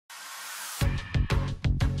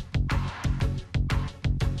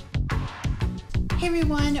Hey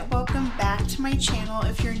everyone, welcome back to my channel.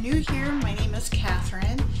 If you're new here, my name is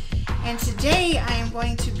Catherine, and today I am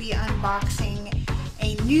going to be unboxing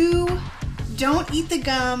a new Don't Eat the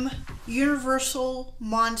Gum Universal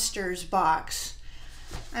Monsters box.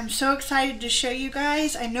 I'm so excited to show you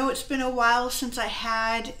guys. I know it's been a while since I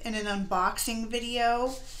had an unboxing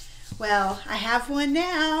video. Well, I have one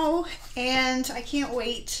now, and I can't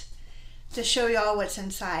wait to show y'all what's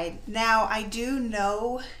inside. Now, I do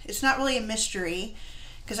know, it's not really a mystery,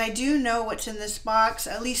 because I do know what's in this box,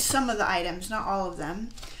 at least some of the items, not all of them.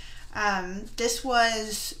 This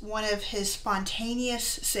was one of his spontaneous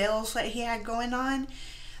sales that he had going on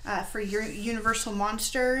for Universal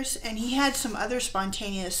Monsters, and he had some other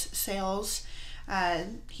spontaneous sales.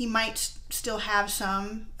 He might still have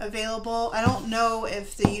some available. I don't know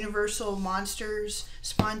if the Universal Monsters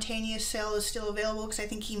spontaneous sale is still available, because I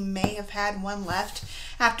think he may have had one left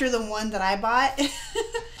after the one that I bought.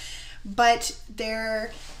 But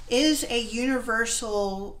there is a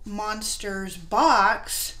Universal Monsters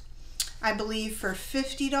box, I believe for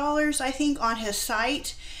 $50, I think, on his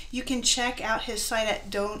site. You can check out his site at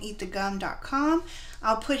don'teatthegum.com.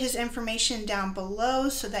 I'll put his information down below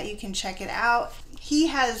so that you can check it out. He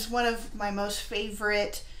has one of my most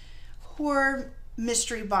favorite horror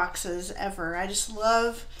mystery boxes ever. I just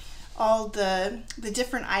love all the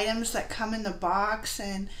different items that come in the box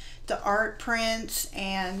and the art prints,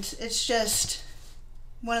 and it's just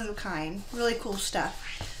one of a kind. Really cool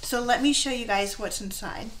stuff. So let me show you guys what's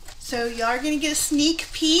inside. So y'all are gonna get a sneak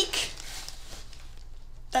peek.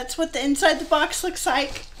 That's what the inside the box looks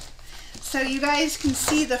like. So you guys can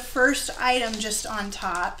see the first item just on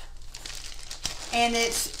top, and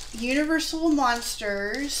it's Universal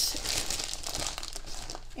Monsters,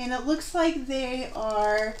 and it looks like they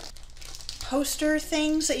are poster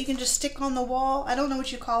things that you can just stick on the wall. I don't know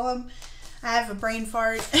what you call them. I have a brain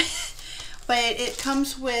fart. But it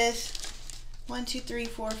comes with 5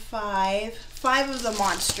 of the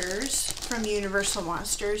monsters from Universal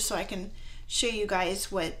Monsters, so I can show you guys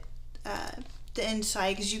what the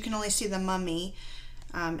inside, because you can only see the mummy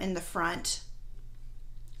in the front,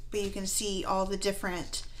 but you can see all the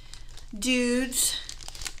different dudes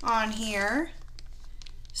on here.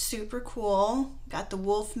 Super cool. Got the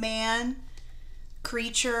Wolfman,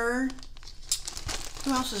 Creature.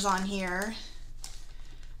 Who else is on here?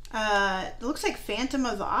 It looks like Phantom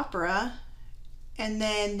of the Opera, and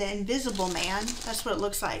then the Invisible Man. That's what it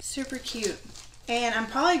looks like. Super cute. And I'm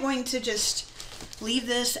probably going to just leave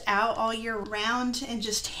this out all year round and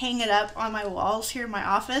just hang it up on my walls here in my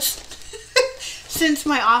office. Since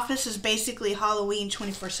my office is basically Halloween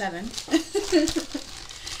 24/7.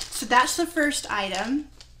 So that's the first item.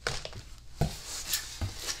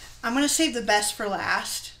 I'm gonna save the best for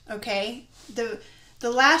last, okay? The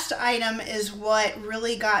last item is what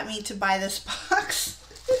really got me to buy this box.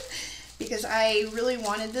 Because I really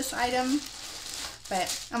wanted this item, but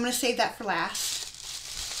I'm gonna save that for last.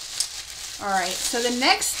 Alright, so the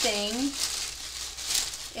next thing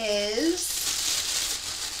is,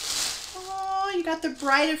 oh, you got the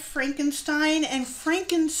Bride of Frankenstein and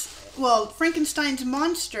Frankenstein's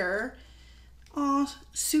monster. Oh,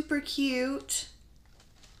 super cute.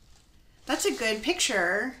 That's a good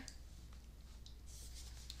picture.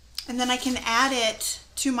 And then I can add it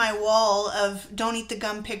to my wall of Don't Eat the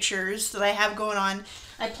Gum pictures that I have going on.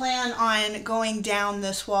 I plan on going down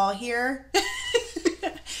this wall here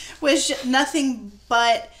with nothing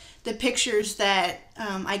but the pictures that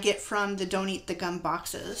I get from the Don't Eat the Gum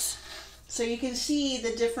boxes. So you can see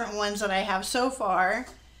the different ones that I have so far,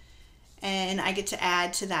 and I get to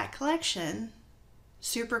add to that collection.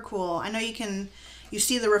 Super cool. I know you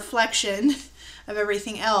see the reflection of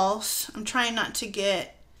everything else. I'm trying not to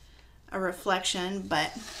get a reflection,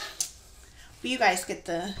 but you guys get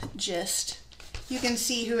the gist. You can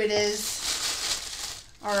see who it is.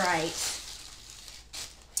 Alright.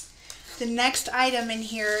 The next item in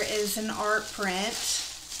here is an art print.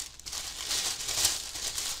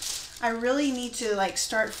 I really need to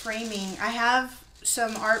start framing. I have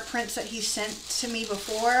some art prints that he sent to me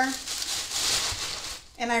before,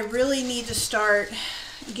 and I really need to start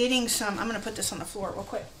getting some. I'm gonna put this on the floor real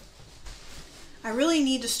quick. I really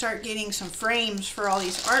need to start getting some frames for all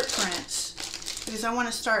these art prints, because I want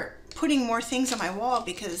to start putting more things on my wall,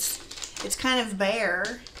 because it's kind of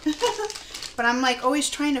bare. But I'm always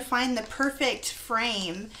trying to find the perfect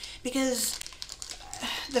frame, because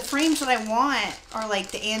the frames that I want are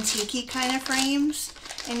the antique-y kind of frames,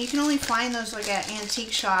 and you can only find those at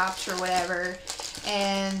antique shops or whatever,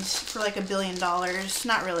 and for $1 billion.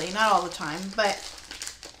 Not really, not all the time, but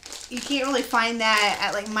you can't really find that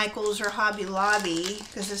at Michael's or Hobby Lobby,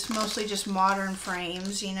 because it's mostly just modern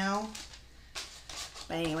frames, you know.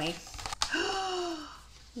 But anyway.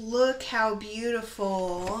 Look how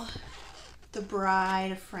beautiful. The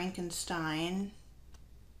Bride of Frankenstein.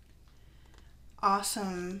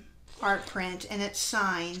 Awesome art print, and it's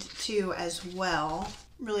signed too as well.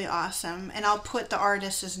 Really awesome. And I'll put the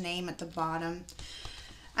artist's name at the bottom.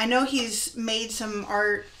 I know he's made some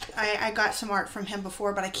art. I got some art from him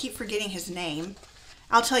before, but I keep forgetting his name.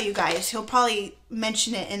 I'll tell you guys. He'll probably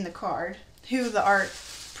mention it in the card, who the art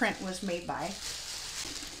print was made by.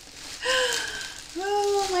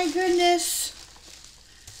 Oh my goodness.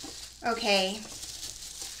 Okay.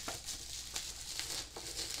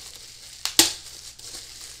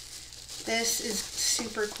 This is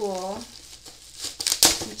super cool.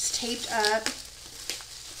 It's taped up.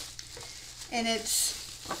 And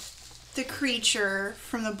it's the creature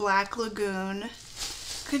from the Black Lagoon.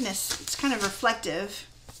 Goodness, it's kind of reflective.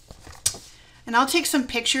 And I'll take some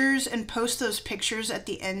pictures and post those pictures at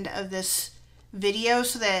the end of this video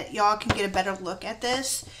so that y'all can get a better look at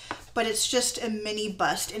this. But it's just a mini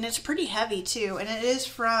bust, and it's pretty heavy too. And it is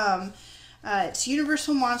from, it's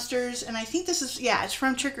Universal Monsters, and I think this is, yeah, it's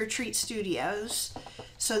from Trick or Treat Studios.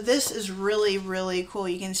 So this is really, really cool.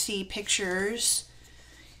 You can see pictures.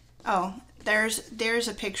 Oh, there's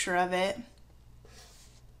a picture of it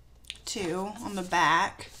too on the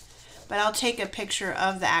back. But I'll take a picture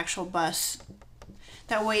of the actual bust.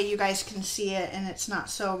 That way you guys can see it and it's not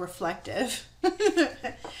so reflective.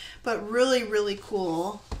 But really, really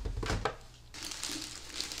cool.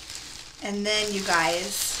 And then you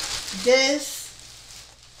guys, this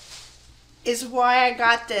is why I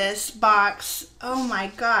got this box. Oh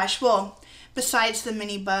my gosh. Well, besides the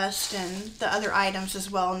mini bust and the other items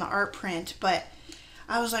as well in the art print. But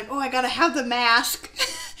I was like, oh, I gotta have the mask.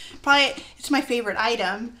 Probably, it's my favorite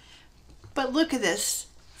item. But look at this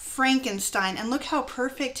Frankenstein, and look how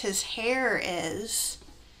perfect his hair is.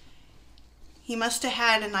 He must have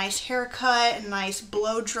had a nice haircut, a nice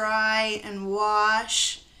blow dry and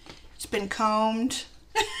wash. It's been combed.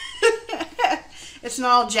 It's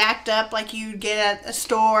not all jacked up like you'd get at a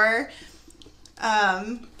store.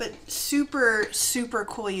 But super, super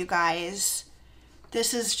cool, you guys.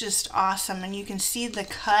 This is just awesome, and you can see the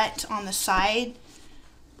cut on the side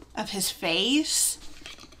of his face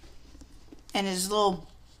and his little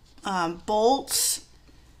bolts.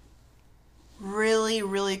 Really,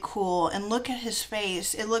 really cool. And look at his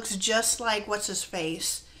face. It looks just like, what's his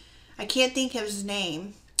face? I can't think of his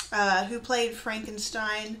name. Who played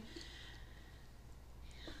Frankenstein?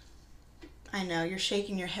 I know, you're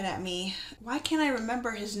shaking your head at me. Why can't I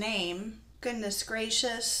remember his name? Goodness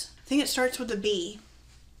gracious. I think it starts with a B.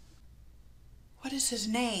 What is his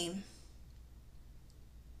name?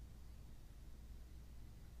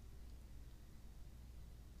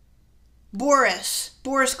 Boris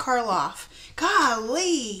Karloff.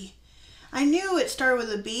 Golly. I knew it started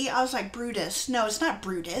with a B. I was like, Brutus. No, it's not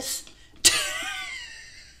Brutus.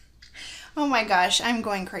 Oh my gosh, I'm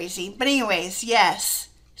going crazy. But anyways, yes.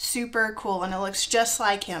 Super cool, and it looks just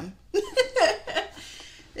like him. It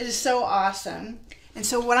is so awesome. And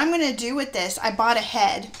so what I'm going to do with this, I bought a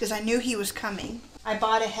head because I knew he was coming. I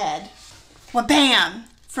bought a head. Well, bam!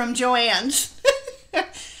 From Joann's.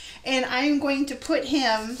 And I'm going to put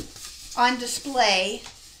him on display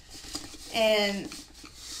and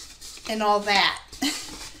all that.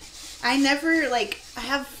 I never, like, I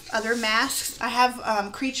have other masks. I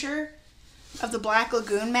have Creature of the Black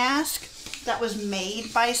Lagoon mask that was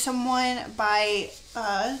made by someone, by,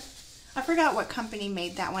 I forgot what company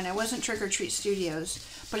made that one. It wasn't Trick or Treat Studios,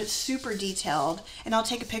 but it's super detailed. And I'll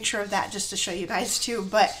take a picture of that just to show you guys too,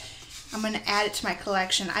 but I'm going to add it to my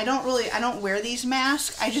collection. I don't wear these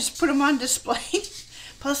masks. I just put them on display.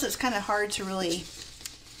 Plus, it's kind of hard to really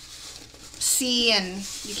see, and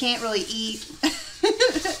you can't really eat.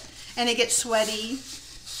 And it gets sweaty.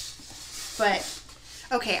 But,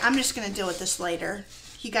 okay, I'm just going to deal with this later.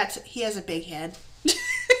 He has a big head.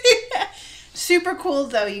 Super cool,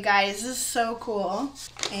 though, you guys. This is so cool.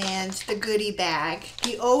 And the goodie bag.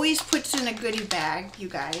 He always puts in a goodie bag, you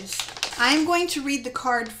guys. I'm going to read the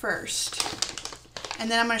card first.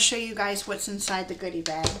 And then I'm going to show you guys what's inside the goodie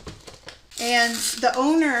bag. And the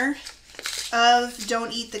owner of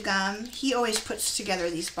Don't Eat the Gum, he always puts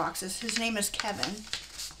together these boxes. His name is Kevin.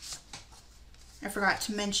 I forgot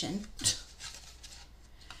to mention.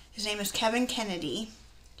 His name is Kevin Kennedy.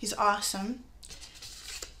 He's awesome.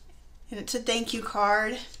 And it's a thank you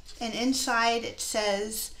card. And inside it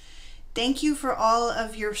says, "Thank you for all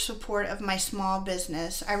of your support of my small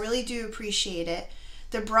business. I really do appreciate it.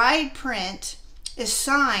 The bride print is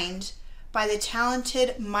signed by the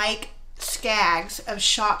talented Mike Skaggs of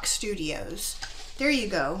Shock Studios." There you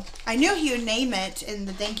go. I knew he would name it in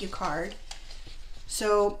the thank you card.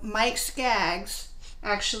 So Mike Skaggs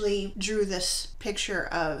actually drew this picture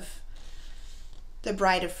of the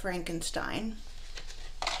Bride of Frankenstein.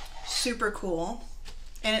 Super cool.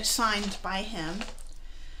 And it's signed by him.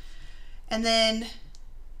 And then,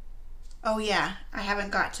 oh yeah, I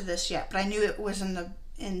haven't got to this yet, but I knew it was in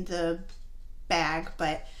the bag,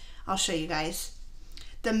 but I'll show you guys.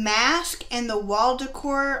 The mask and the wall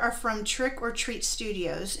decor are from Trick or Treat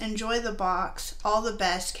Studios. Enjoy the box. All the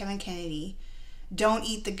best, Kevin Kennedy. Don't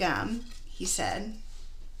eat the gum, he said.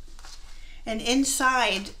 And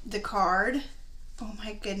inside the card, oh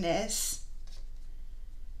my goodness,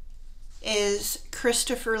 is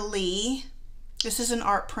Christopher Lee. This is an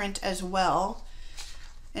art print as well.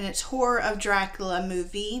 And it's Horror of Dracula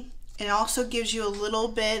movie. It also gives you a little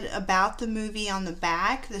bit about the movie on the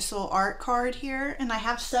back, this little art card here. And I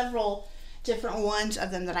have several different ones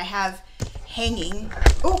of them that I have hanging.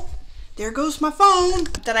 Oh, there goes my phone.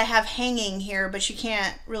 That I have hanging here, but you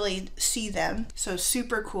can't really see them. So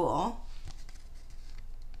super cool.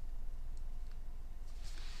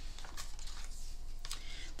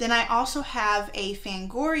 Then I also have a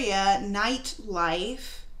Fangoria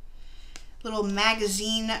Nightlife little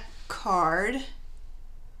magazine card.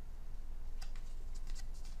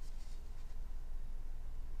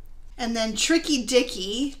 And then Tricky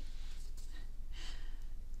Dicky.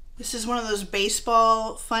 This is one of those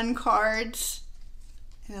baseball fun cards.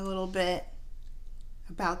 And a little bit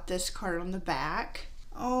about this card on the back.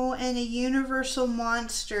 Oh, and a Universal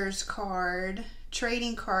Monsters card.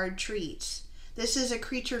 Trading card treats. This is a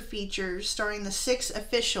creature feature starring the 6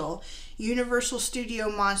 official Universal Studio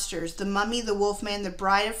monsters. The Mummy, the Wolfman, the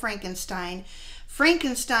Bride of Frankenstein,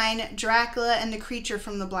 Frankenstein, Dracula, and the creature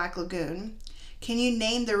from the Black Lagoon. Can you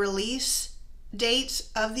name the release dates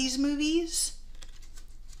of these movies?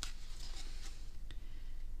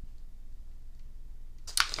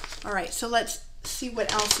 All right, so let's see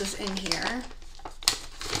what else is in here.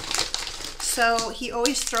 So he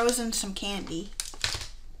always throws in some candy,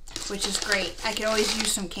 which is great. I could always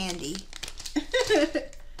use some candy.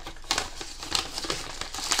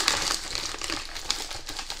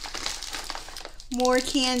 More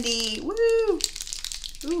candy. Woo!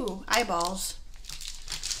 Ooh, eyeballs.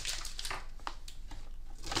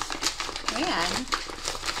 And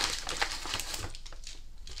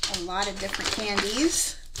a lot of different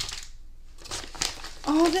candies.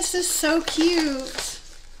 Oh, this is so cute.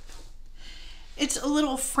 It's a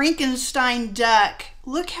little Frankenstein duck.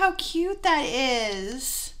 Look how cute that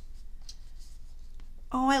is.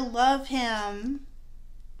 Oh, I love him.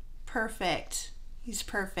 Perfect. He's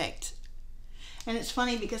perfect. And it's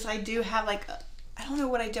funny because I do have like, I don't know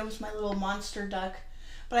what I did with my little monster duck,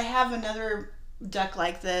 but I have another duck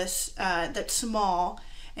like this that's small,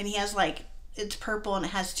 and he has like, it's purple and it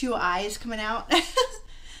has 2 eyes coming out.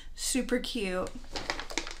 Super cute.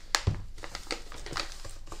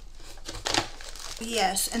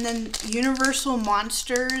 Yes, and then Universal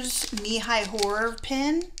Monsters knee-high horror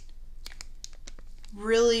pin.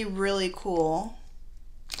 Really, really cool.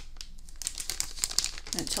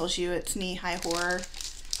 And it tells you it's knee-high horror.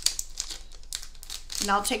 And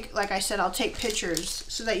I'll take, like I said, I'll take pictures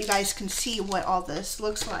so that you guys can see what all this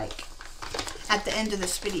looks like at the end of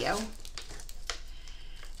this video.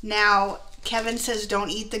 Now, Kevin says don't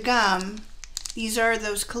eat the gum. These are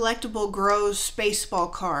those collectible Grows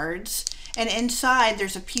Spaceball cards. And inside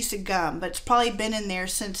there's a piece of gum, but it's probably been in there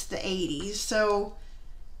since the 80s. So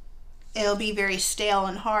it'll be very stale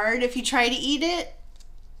and hard if you try to eat it.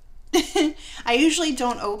 I usually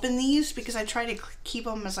don't open these because I try to keep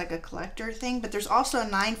them as like a collector thing, but there's also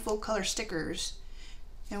 9 full color stickers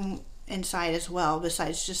inside as well,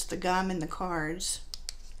 besides just the gum and the cards.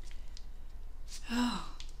 Oh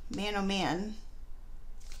man.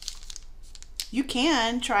 You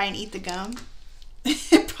can try and eat the gum.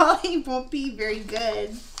 It probably won't be very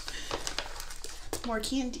good. More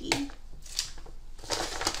candy.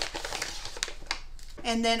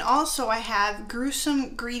 And then also I have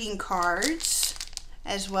gruesome greeting cards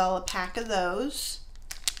as well, a pack of those.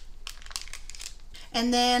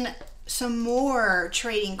 And then some more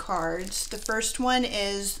trading cards. The first one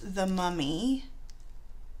is the Mummy.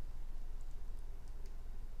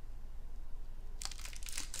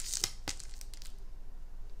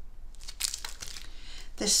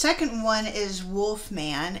 The second one is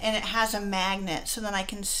Wolfman, and it has a magnet, so then I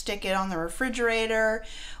can stick it on the refrigerator,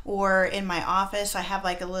 or in my office I have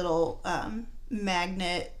like a little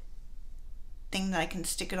magnet thing that I can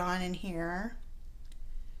stick it on in here.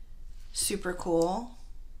 Super cool.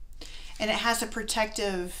 And it has a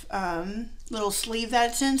protective little sleeve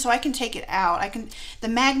that it's in, so I can take it out. The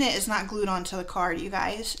magnet is not glued onto the card, you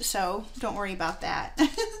guys, so don't worry about that.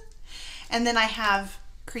 And then I have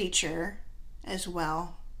Creature as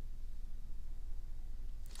well.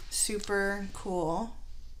 Super cool.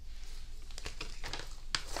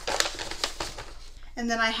 And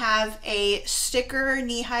then I have a sticker,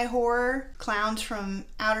 Knee-High Horror, Clowns from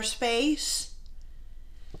Outer Space.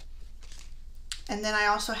 And then I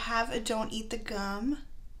also have a Don't Eat the Gum.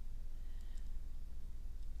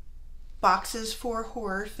 Boxes for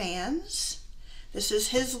horror fans. This is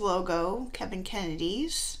his logo, Kevin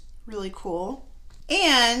Kennedy's. Really cool.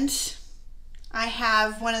 And I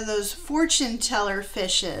have one of those fortune teller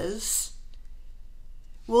fishes.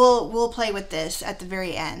 We'll play with this at the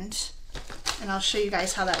very end, and I'll show you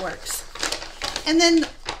guys how that works. And then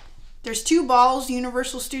there's 2 balls,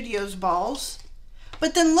 Universal Studios balls.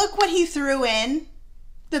 But then look what he threw in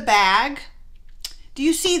the bag. Do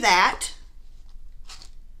you see that?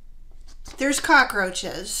 There's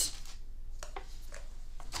cockroaches.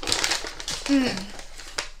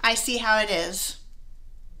 I see how it is.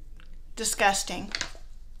 Disgusting.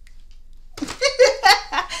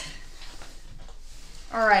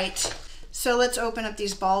 All right, so let's open up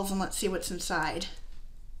these balls and let's see what's inside.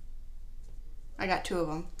 I got 2 of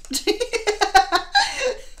them.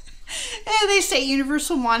 And they say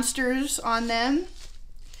Universal Monsters on them.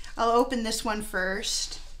 I'll open this one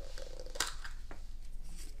first.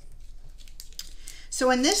 So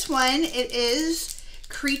in this one, it is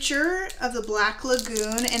Creature of the Black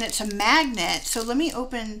Lagoon, and it's a magnet. So let me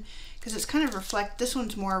open, because it's kind of this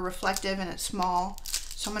one's more reflective and it's small.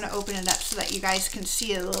 So I'm going to open it up so that you guys can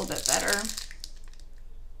see it a little bit better.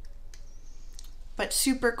 But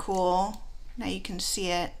super cool. Now you can see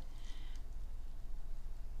it.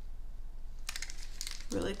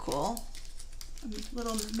 Really cool. A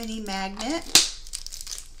little mini magnet.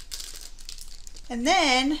 And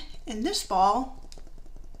then in this ball,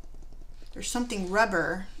 there's something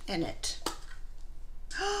rubber in it.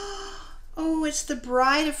 Oh, it's the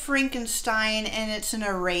Bride of Frankenstein, and it's an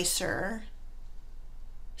eraser.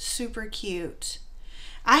 Super cute.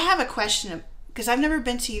 I have a question, because I've never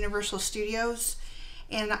been to Universal Studios,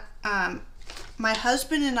 and my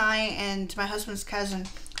husband and I and my husband's cousin,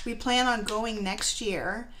 we plan on going next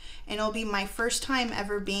year, and it'll be my first time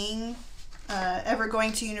ever going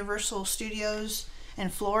to Universal Studios in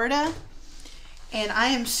Florida. And I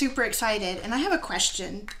am super excited. And I have a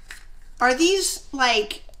question. Are these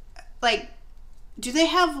like, do they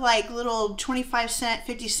have like little 25-cent,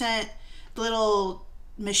 50-cent little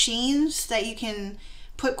machines that you can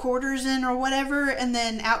put quarters in or whatever? And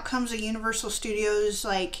then out comes a Universal Studios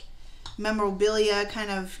like memorabilia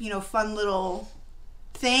kind of, you know, fun little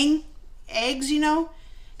thing. Eggs, you know?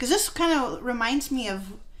 Because this kind of reminds me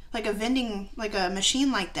of like a vending, like a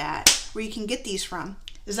machine like that where you can get these from.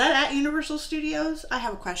 Is that at Universal Studios? I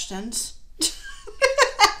have questions.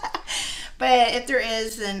 But if there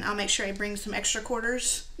is, then I'll make sure I bring some extra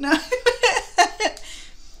quarters. No.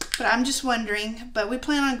 But I'm just wondering. But we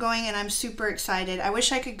plan on going, and I'm super excited. I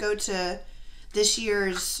wish I could go to this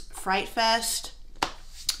year's Fright Fest,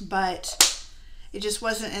 but it just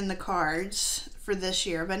wasn't in the cards for this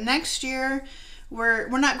year. But next year, we're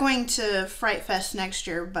not going to Fright Fest next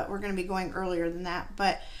year, but we're going to be going earlier than that.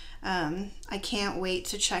 But I can't wait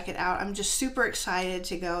to check it out. I'm just super excited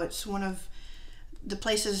to go. It's one of the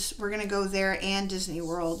places we're going to go there, and Disney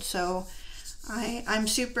World. So I'm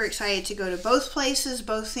super excited to go to both places,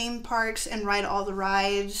 both theme parks, and ride all the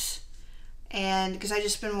rides. And because I've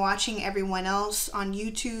just been watching everyone else on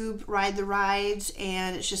YouTube ride the rides,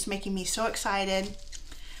 and it's just making me so excited.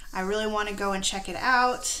 I really want to go and check it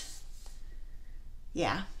out.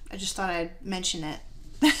 Yeah, I just thought I'd mention it.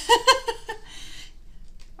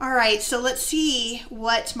 All right, so let's see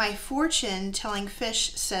what my fortune telling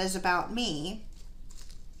fish says about me.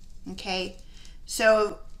 Okay,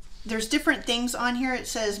 so there's different things on here. It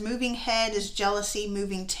says moving head is jealousy,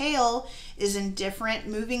 moving tail is indifferent,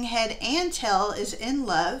 moving head and tail is in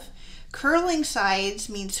love, curling sides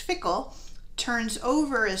means fickle, turns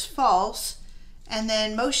over is false, and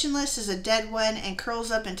then motionless is a dead one, and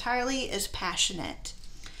curls up entirely is passionate.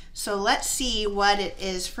 So let's see what it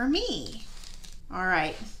is for me. All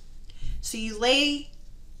right, so you lay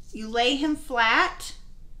him flat.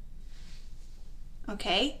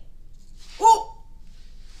 Okay. Oh,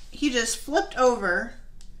 he just flipped over.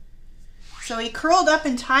 So he curled up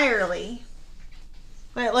entirely.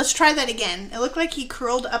 Wait, let's try that again. It looked like he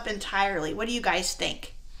curled up entirely. What do you guys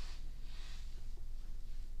think?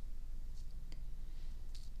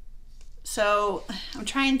 So I'm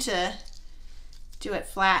trying to do it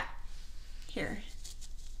flat here.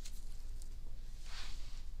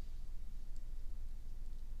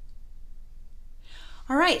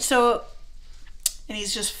 All right, so, and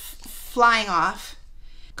he's just flying off.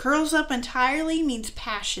 Curls up entirely means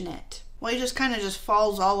passionate. Well, he just kind of just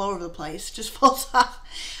falls all over the place. Just falls off.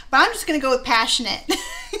 But I'm just going to go with passionate.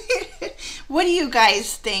 What do you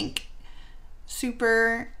guys think?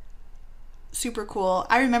 Super cool.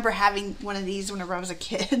 I remember having one of these whenever I was a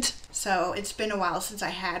kid. So it's been a while since I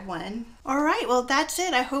had one. All right, well, that's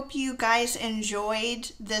it. I hope you guys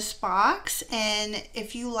enjoyed this box. And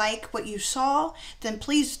if you like what you saw, then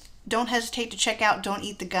please don't hesitate to check out Don't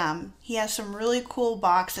Eat the Gum. He has some really cool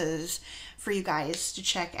boxes for you guys to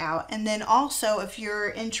check out. And then also, if you're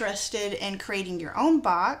interested in creating your own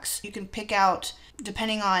box, you can pick out,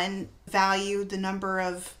 depending on value, the number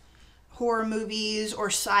of horror movies or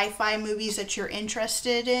sci-fi movies that you're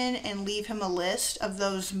interested in, and leave him a list of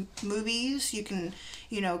those movies. You can,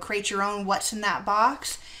 create your own what's in that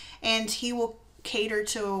box, and he will cater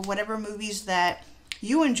to whatever movies that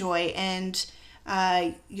you enjoy, and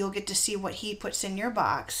you'll get to see what he puts in your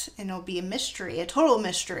box, and it'll be a mystery, a total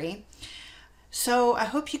mystery. So I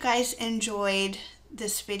hope you guys enjoyed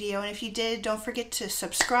this video, and if you did, don't forget to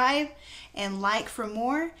subscribe and like for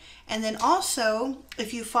more. And then also,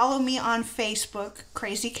 if you follow me on Facebook,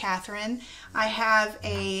 Crazy Catherine, I have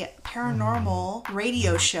a paranormal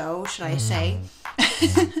radio show, should I say.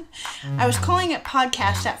 I was calling it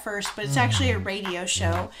podcast at first, but it's actually a radio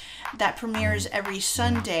show that premieres every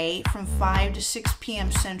Sunday from 5 to 6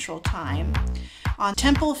 p.m. Central Time on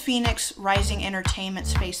Temple Phoenix Rising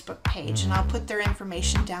Entertainment's Facebook page. And I'll put their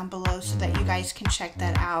information down below so that you guys can check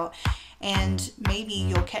that out. And maybe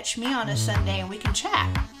you'll catch me on a Sunday and we can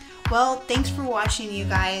chat. Well, thanks for watching, you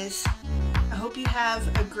guys. I hope you have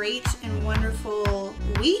a great and wonderful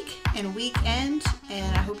week and weekend,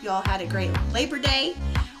 and I hope you all had a great Labor Day.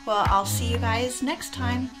 Well, I'll see you guys next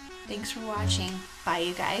time. Thanks for watching. Bye,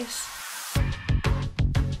 you guys.